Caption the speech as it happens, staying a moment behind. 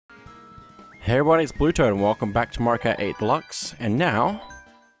Hey everybody, it's BlueToad and welcome back to Mario Kart 8 Deluxe. And now,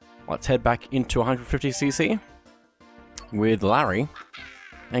 let's head back into 150cc with Larry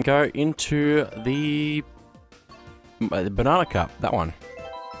and go into the Banana Cup, that one.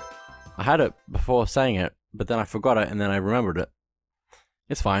 I had it before saying it, but then I forgot it and then I remembered it.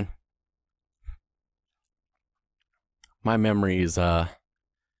 It's fine. My memory is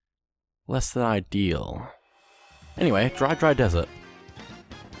less than ideal. Anyway, dry desert.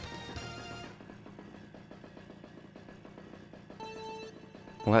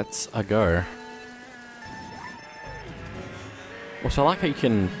 Let's go. Also, I like how you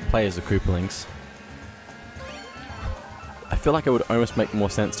can play as the Koopalings. I feel like it would almost make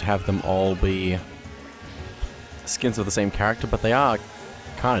more sense to have them all be skins of the same character, but they are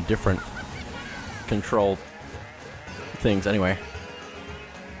kind of different control things anyway.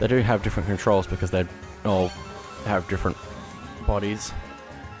 They do have different controls because they all have different bodies.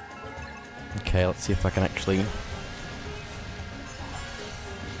 Okay, let's see if I can actually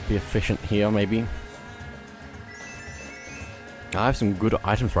be efficient here, maybe. I have some good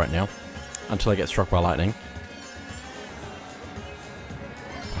items right now, until I get struck by lightning.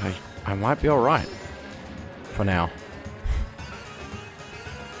 I might be alright, for now.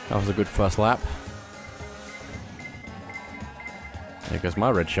 That was a good first lap. There goes my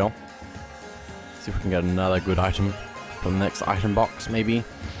red shell. See if we can get another good item from the next item box, maybe.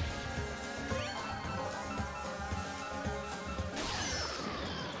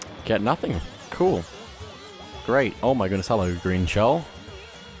 Get nothing. Cool. Great. Oh my goodness, hello green shell.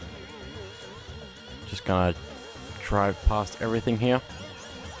 Just gonna drive past everything here.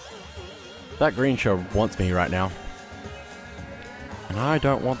 That green shell wants me right now. And I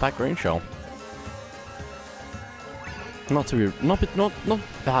don't want that green shell. Not to be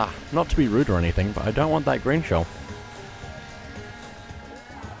not to be rude or anything, but I don't want that green shell.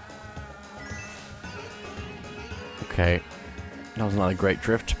 Okay. That was not a great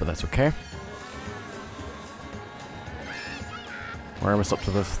drift, but that's okay. We're almost up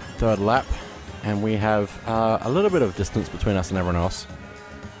to the third lap, and we have a little bit of distance between us and everyone else.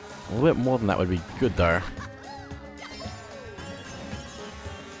 A little bit more than that would be good, though.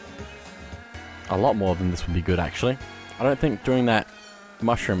 A lot more than this would be good, actually. I don't think doing that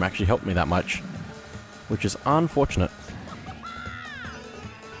mushroom actually helped me that much, which is unfortunate.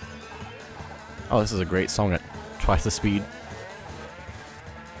 Oh, this is a great song at twice the speed.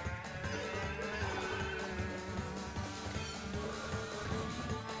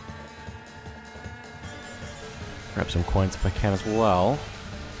 Grab some coins if I can as well.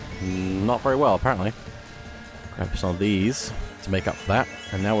 Not very well, apparently. Grab some of these to make up for that,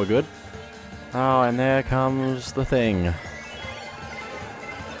 and now we're good. Oh, and there comes the thing.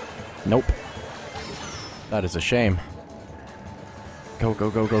 Nope. That is a shame. Go, go,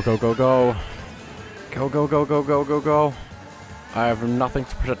 go, go, go, go, go. Go, go, go, go, go, go, go. I have nothing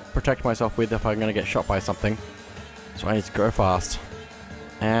to protect myself with if I'm going to get shot by something. So I need to go fast.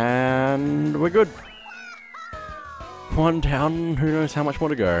 And we're good. One down, who knows how much more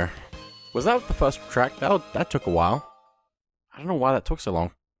to go. Was that the first track? That took a while. I don't know why that took so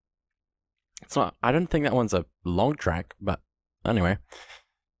long. It's not, I don't think that one's a long track, but anyway.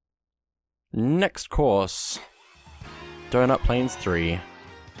 Next course. Donut Plains 3.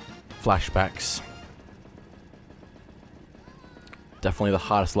 Flashbacks. Definitely the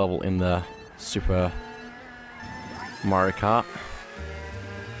hardest level in the Super Mario Kart.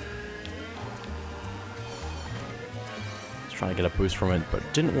 Trying to get a boost from it, but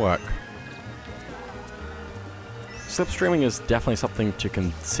it didn't work. Slipstreaming is definitely something to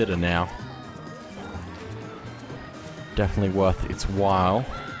consider now. Definitely worth its while.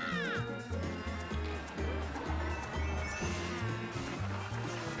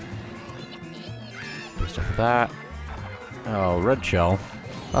 Boost off of that. Oh, red shell.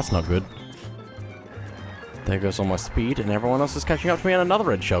 That's not good. There goes all my speed, and everyone else is catching up to me on another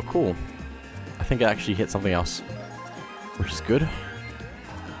red shell. Cool. I think it actually hit something else, which is good.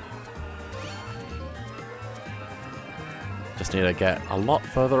 Just need to get a lot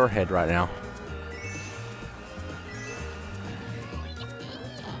further ahead right now.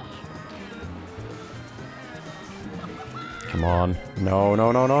 Come on. No,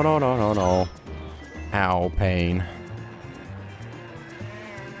 no, no, no, no, no, no, no. Ow, pain.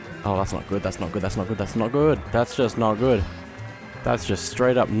 Oh, that's not good, that's not good, that's not good, that's not good. That's just not good. That's just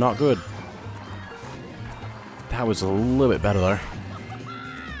straight up not good. That was a little bit better though.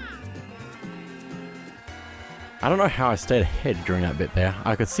 I don't know how I stayed ahead during that bit there.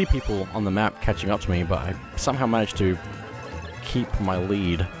 I could see people on the map catching up to me, but I somehow managed to keep my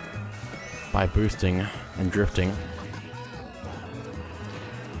lead by boosting and drifting.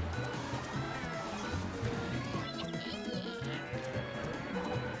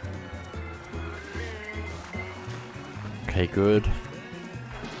 Okay, good.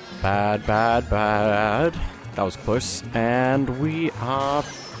 Bad, bad, bad. That was close. And we are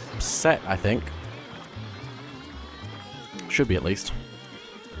set, I think. Should be, at least.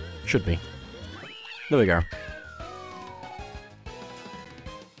 Should be. There we go.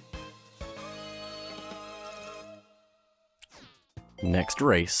 Next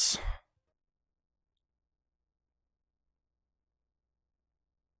race.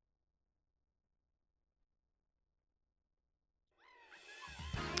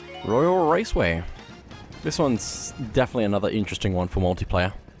 Royal Raceway. This one's definitely another interesting one for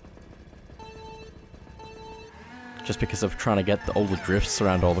multiplayer. Just because of trying to get all the drifts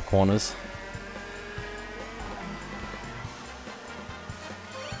around all the corners.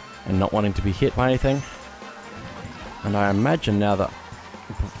 And not wanting to be hit by anything. And I imagine now that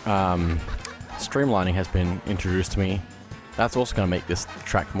streamlining has been introduced to me, that's also going to make this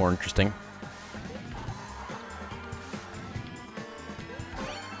track more interesting.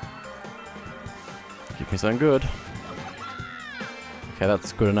 Keep me something good. Okay,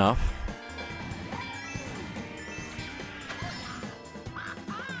 that's good enough.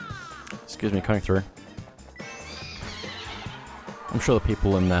 Excuse me, coming through. I'm sure the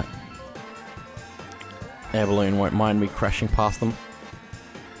people in that air balloon won't mind me crashing past them.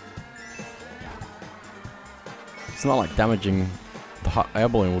 It's not like damaging the hot air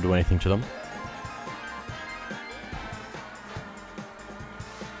balloon will do anything to them.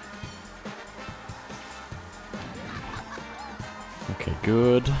 Okay,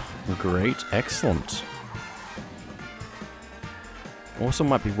 good. Great. Excellent. Also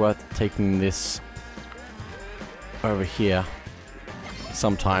might be worth taking this over here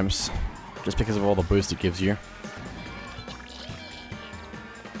sometimes, just because of all the boost it gives you.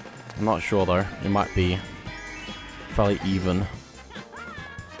 I'm not sure though, it might be fairly even.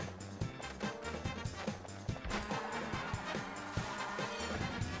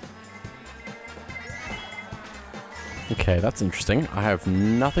 Okay, that's interesting. I have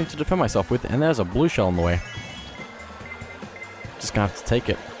nothing to defend myself with, and there's a blue shell in the way. Just gonna have to take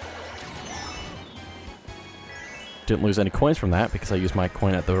it. Didn't lose any coins from that because I used my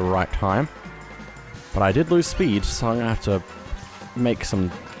coin at the right time. But I did lose speed, so I'm gonna have to make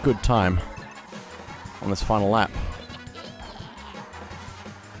some good time on this final lap.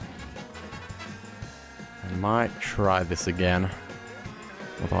 I might try this again,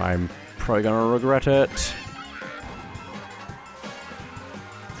 although I'm probably gonna regret it.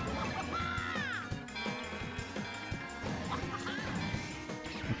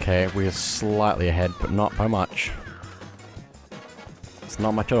 Okay, we are slightly ahead, but not by much. It's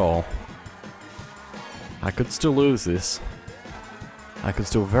not much at all. I could still lose this. I could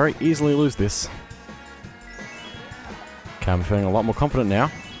still very easily lose this. Okay, I'm feeling a lot more confident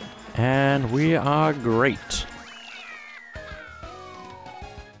now. And we are great.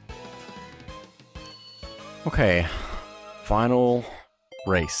 Okay, final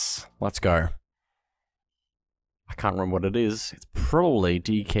race. Let's go. I can't remember what it is. It's probably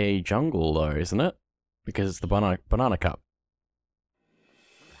DK Jungle though, isn't it? Because it's the banana cup.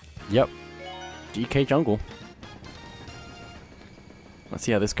 Yep. DK Jungle. Let's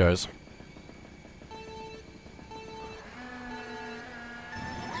see how this goes.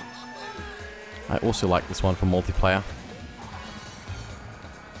 I also like this one for multiplayer.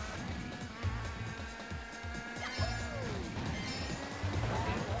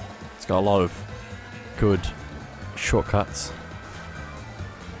 It's got a lot of good shortcuts.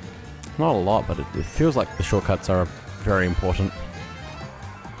 Not a lot, but it feels like the shortcuts are very important.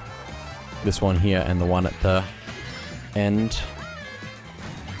 This one here and the one at the end.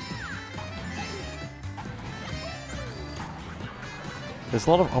 There's a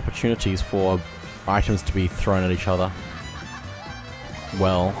lot of opportunities for items to be thrown at each other.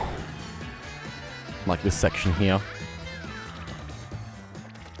 Well, like this section here.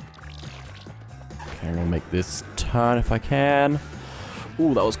 Okay, I'm gonna make this turn if I can.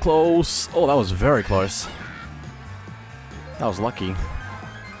 Ooh, that was close. Oh, that was very close. That was lucky.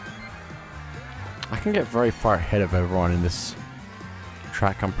 I can get very far ahead of everyone in this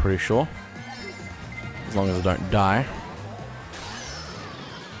track, I'm pretty sure. As long as I don't die.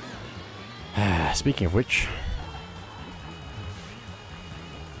 Speaking of which...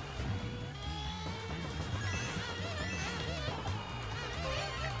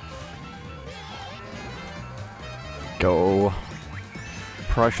 Go.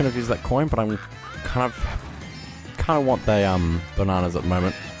 Probably shouldn't have used that coin, but I'm kind of want the bananas at the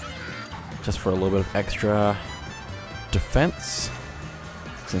moment. Just for a little bit of extra defense.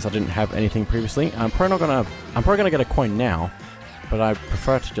 Since I didn't have anything previously. I'm probably gonna get a coin now. But I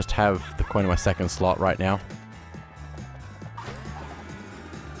prefer to just have the coin in my second slot right now.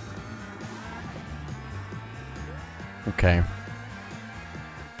 Okay.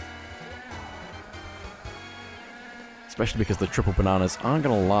 Especially because the triple bananas aren't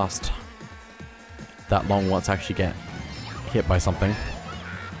gonna last that long once I actually get hit by something.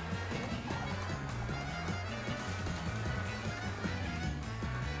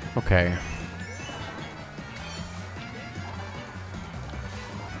 Okay.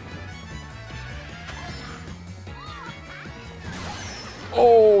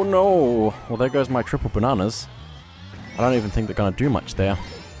 Oh no! Well, there goes my triple bananas. I don't even think they're gonna do much there.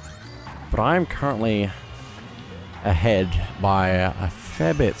 But I'm currently ahead by a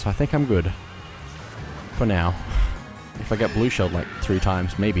fair bit, so I think I'm good. For now. If I get blue shelled like 3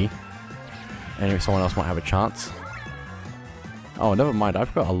 times, maybe. And if someone else might have a chance. Oh, never mind,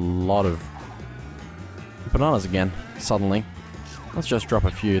 I've got a lot of bananas again, suddenly. Let's just drop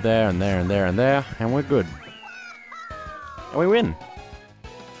a few there and there and there and there, and we're good. And we win!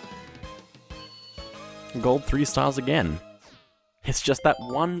 Gold 3 stars again. It's just that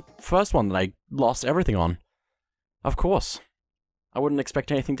first one that I lost everything on. Of course. I wouldn't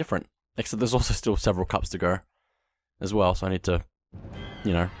expect anything different. Except there's also still several cups to go as well, so I need to,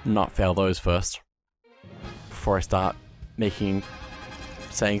 you know, not fail those first. Before I start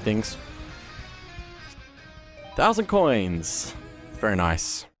saying things. 1,000 coins! Very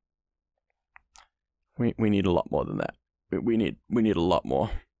nice. We need a lot more than that. We need a lot more.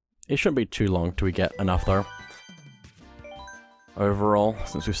 It shouldn't be too long till we get enough though. Overall,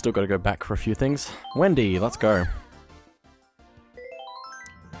 since we've still got to go back for a few things. Wendy, let's go.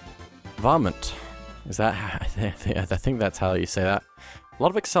 Varmint. Is that I think that's how you say that. A lot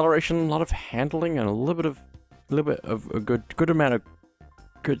of acceleration, a lot of handling, and a little bit of a good amount of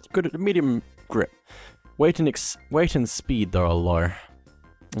good medium grip. Weight and speed though are low.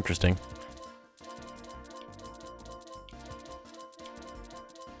 Interesting.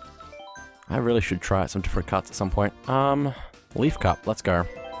 I really should try out some different cuts at some point. Leaf Cup, let's go.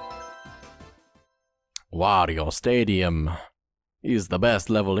 Wario Stadium is the best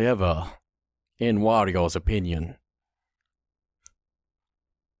level ever, in Wario's opinion.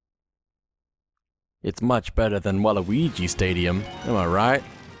 It's much better than Waluigi Stadium, am I right?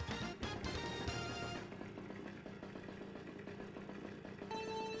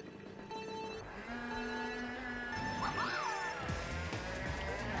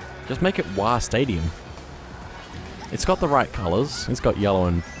 Just make it Wa Stadium. It's got the right colors. It's got yellow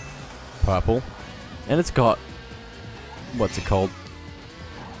and purple. And it's got... what's it called?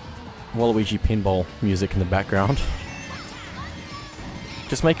 Waluigi pinball music in the background.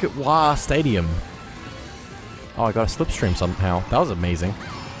 Just make it Wa Stadium. Oh, I got a slipstream somehow. That was amazing.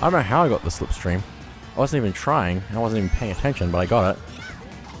 I don't know how I got the slipstream. I wasn't even trying. I wasn't even paying attention, but I got it.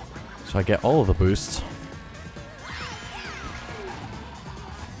 So I get all of the boosts.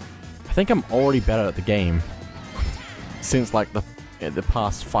 I think I'm already better at the game since like the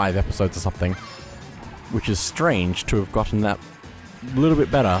past 5 episodes or something, which is strange to have gotten that little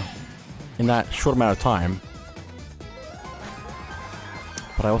bit better in that short amount of time.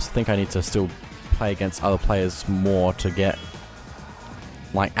 But I also think I need to still play against other players more to get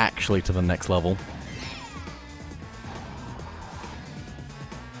like actually to the next level.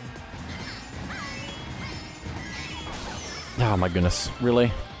 Oh my goodness,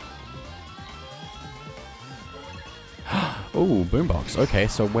 really? Oh, boombox. Okay,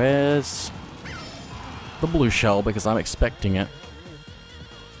 so where's the blue shell? Because I'm expecting it.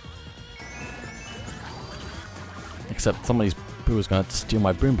 Except somebody's boo is going to steal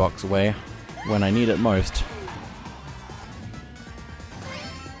my boombox away when I need it most.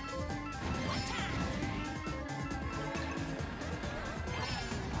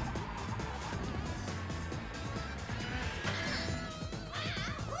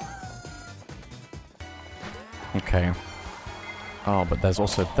 Okay. Oh, but there's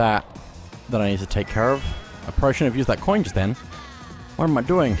also that I need to take care of. I probably shouldn't have used that coin just then. What am I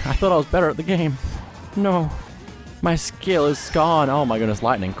doing? I thought I was better at the game. No. My skill is gone. Oh my goodness,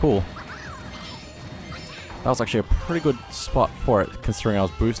 lightning. Cool. That was actually a pretty good spot for it, considering I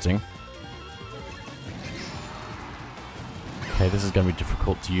was boosting. Okay, this is going to be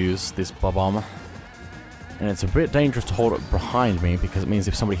difficult to use, this bomb. And it's a bit dangerous to hold it behind me, because it means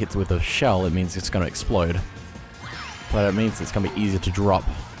if somebody hits it with a shell, it means it's going to explode. But it means it's going to be easier to drop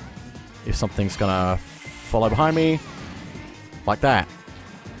if something's going to follow behind me. Like that.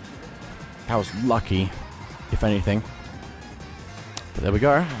 I was lucky, if anything. But there we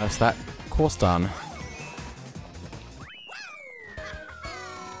go. That's that course done.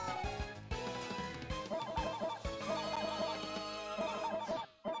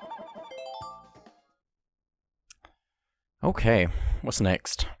 Okay, what's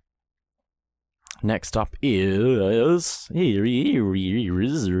next? Next up is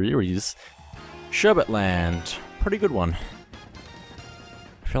Sherbetland. Pretty good one.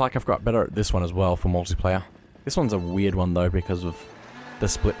 I feel like I've got better at this one as well for multiplayer. This one's a weird one though because of the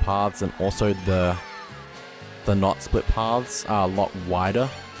split paths, and also the not split paths are a lot wider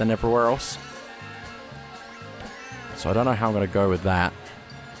than everywhere else. So I don't know how I'm going to go with that,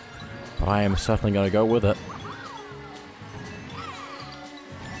 but I am certainly going to go with it.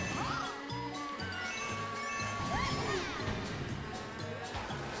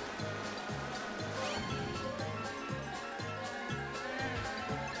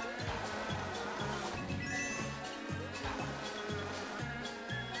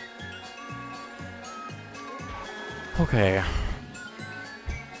 Okay.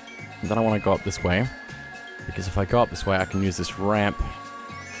 Then I want to go up this way, because if I go up this way I can use this ramp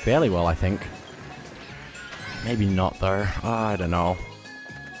fairly well, I think. Maybe not though, I don't know.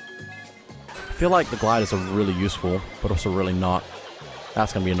 I feel like the gliders are really useful, but also really not.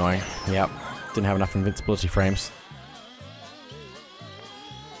 That's gonna be annoying. Yep, didn't have enough invincibility frames.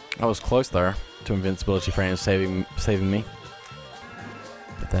 I was close though to invincibility frames saving me.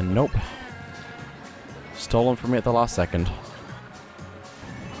 But then nope. Stolen from me at the last second.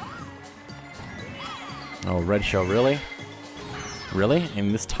 Oh, red shell, really? Really?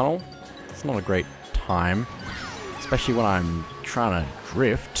 In this tunnel? It's not a great time. Especially when I'm trying to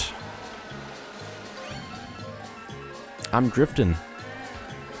drift. I'm drifting.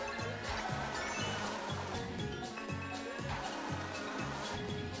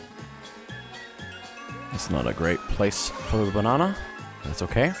 It's not a great place for the banana. That's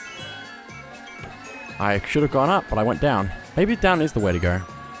okay. I should have gone up, but I went down. Maybe down is the way to go.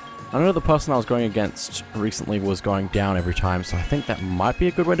 I know the person I was going against recently was going down every time, so I think that might be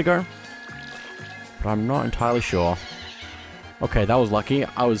a good way to go. But I'm not entirely sure. Okay, that was lucky.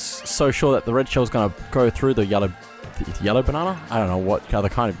 I was so sure that the red shell was going to go through the yellow banana? I don't know what other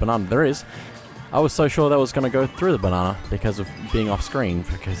kind of banana there is. I was so sure that was going to go through the banana because of being off screen,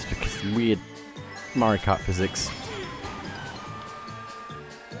 because weird Mario Kart physics.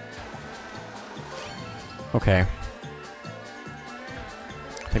 Okay.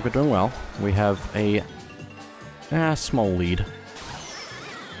 I think we're doing well. We have a small lead.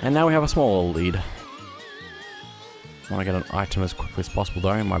 And now we have a smaller lead. I want to get an item as quickly as possible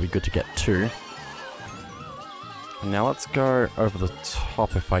though. It might be good to get 2. And now let's go over the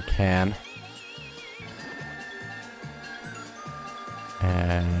top if I can.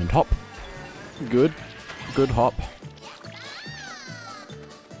 And hop. Good. Good hop.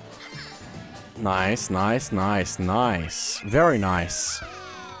 Nice, nice, nice, nice. Very nice.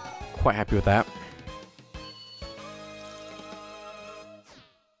 Quite happy with that.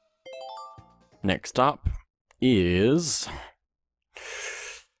 Next up is...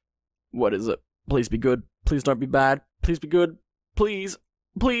 what is it? Please be good. Please don't be bad. Please be good. Please.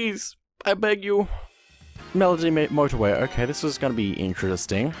 Please. I beg you. Melody Motorway. Okay, this is going to be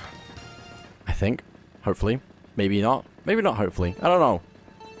interesting. I think. Hopefully. Maybe not. Maybe not hopefully. I don't know.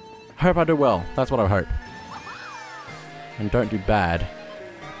 I hope I do well. That's what I hope. And don't do bad.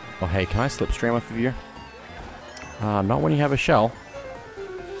 Oh hey, can I slipstream off of you? Not when you have a shell.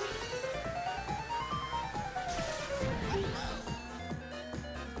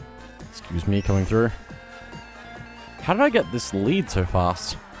 Excuse me, coming through. How did I get this lead so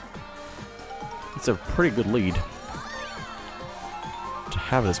fast? It's a pretty good lead to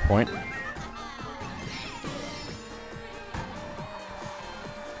have at this point.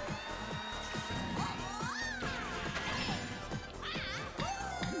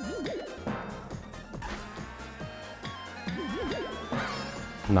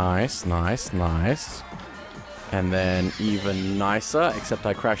 Nice, nice, nice. And then even nicer, except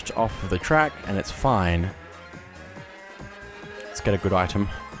I crashed off of the track and it's fine. Let's get a good item.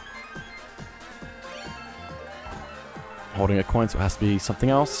 Holding a coin, so it has to be something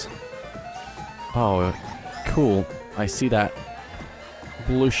else. Oh, cool. I see that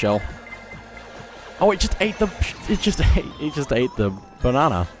blue shell. Oh, it just ate the the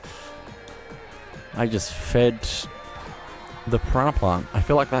banana. I just fed the piranha plant. I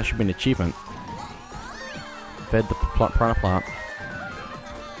feel like that should be an achievement. Fed the piranha plant.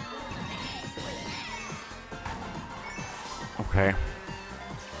 Okay.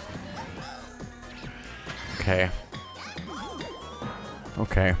 Okay.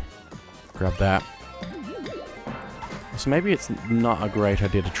 Okay. Grab that. So maybe it's not a great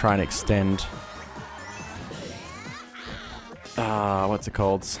idea to try and extend... what's it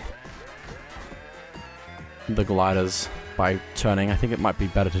called? The gliders by turning. I think it might be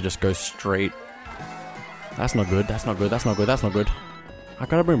better to just go straight. That's not good, that's not good, that's not good, that's not good. I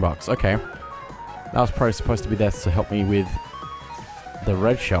got a boombox, okay. That was probably supposed to be there to help me with the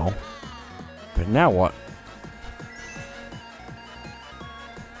red shell. But now what?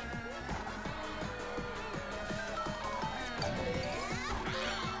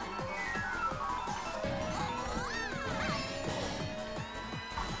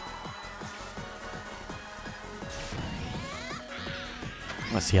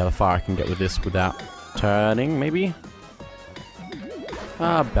 Let's see how far I can get with this without turning, maybe?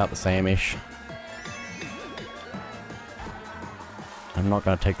 About the same-ish. I'm not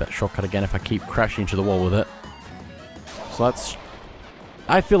going to take that shortcut again if I keep crashing into the wall with it. So that's...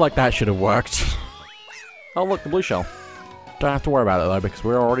 I feel like that should have worked. Oh look, the blue shell. Don't have to worry about it though, because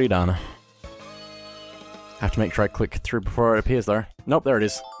we're already done. Have to make sure I click through before it appears though. Nope, there it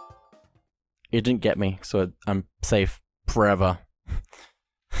is. It didn't get me, so I'm safe forever.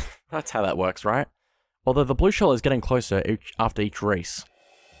 That's how that works, right? Although the blue shell is getting closer after each race.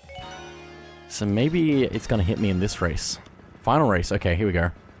 So maybe it's going to hit me in this race. Final race. Okay, here we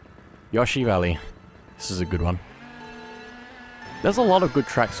go. Yoshi Valley. This is a good one. There's a lot of good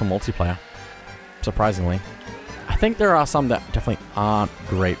tracks for multiplayer. Surprisingly. I think there are some that definitely aren't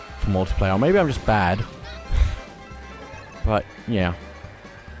great for multiplayer. Or maybe I'm just bad. But, yeah.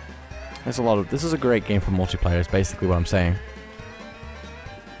 There's a lot of... This is a great game for multiplayer, is basically what I'm saying.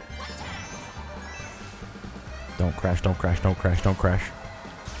 Don't crash, don't crash, don't crash, don't crash.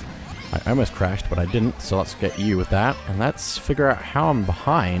 I almost crashed, but I didn't, so let's get you with that. And let's figure out how I'm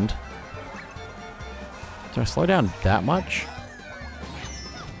behind. Do I slow down that much?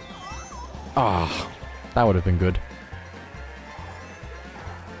 Ah, oh, that would have been good.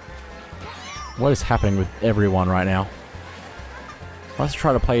 What is happening with everyone right now? Let's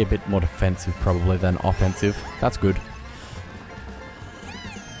try to play a bit more defensive, probably, than offensive. That's good.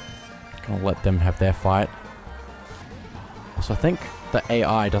 Gonna let them have their fight. So I think the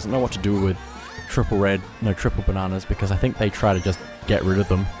AI doesn't know what to do with triple red, no triple bananas, because I think they try to just get rid of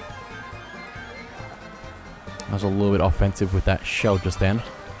them. I was a little bit offensive with that shell just then.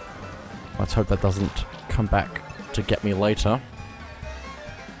 Let's hope that doesn't come back to get me later.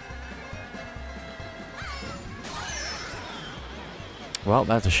 Well,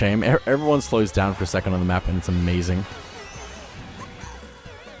 that's a shame. Everyone slows down for a second on the map and it's amazing.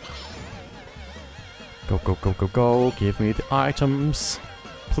 Go, go, go, go, go. Give me the items.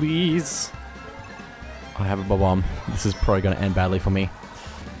 Please. I have a bomb. This is probably going to end badly for me.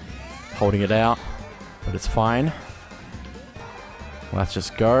 Holding it out. But it's fine. Let's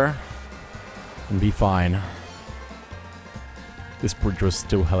just go. And be fine. This bridge was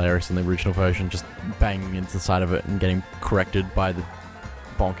still hilarious in the original version. Just banging into the side of it and getting corrected by the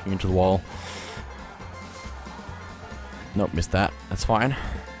bonking into the wall. Nope, missed that. That's fine.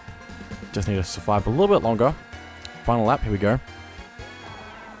 Just need to survive a little bit longer. Final lap, here we go.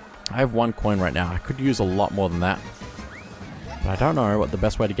 I have 1 coin right now. I could use a lot more than that. But I don't know what the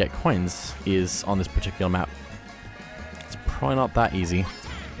best way to get coins is on this particular map. It's probably not that easy.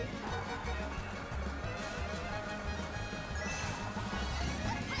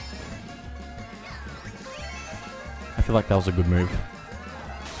 I feel like that was a good move.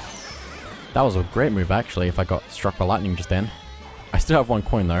 That was a great move actually if I got struck by lightning just then. I still have 1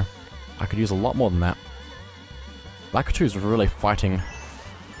 coin though. I could use a lot more than that. Lakitu is really fighting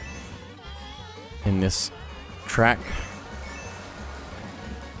in this track.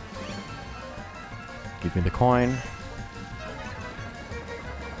 Give me the coin.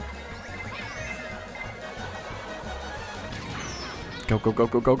 Go, go, go,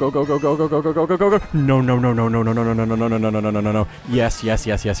 go, go, go, go, go, go, go, go, go, go, go, go, go. No, no, no, no, no, no, no, no, no, no, no, no, no, no, no, no, no. Yes, yes,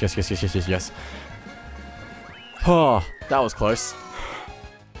 yes, yes, yes, yes, yes, yes, yes, yes. Oh, that was close.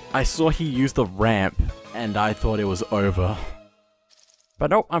 I saw he used the ramp, and I thought it was over.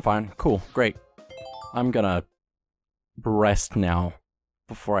 But nope, I'm fine. Cool, great. I'm gonna rest now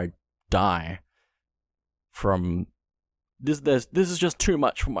before I die from this. This is just too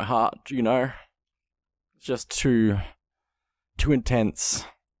much for my heart, you know. It's just too intense.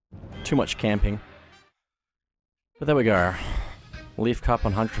 Too much camping. But there we go. Leaf Cup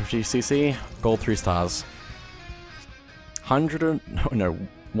on 150cc, gold 3 stars.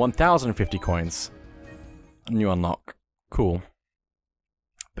 1050 coins. A new unlock. Cool.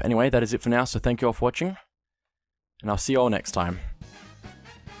 But anyway, that is it for now, so thank you all for watching. And I'll see you all next time.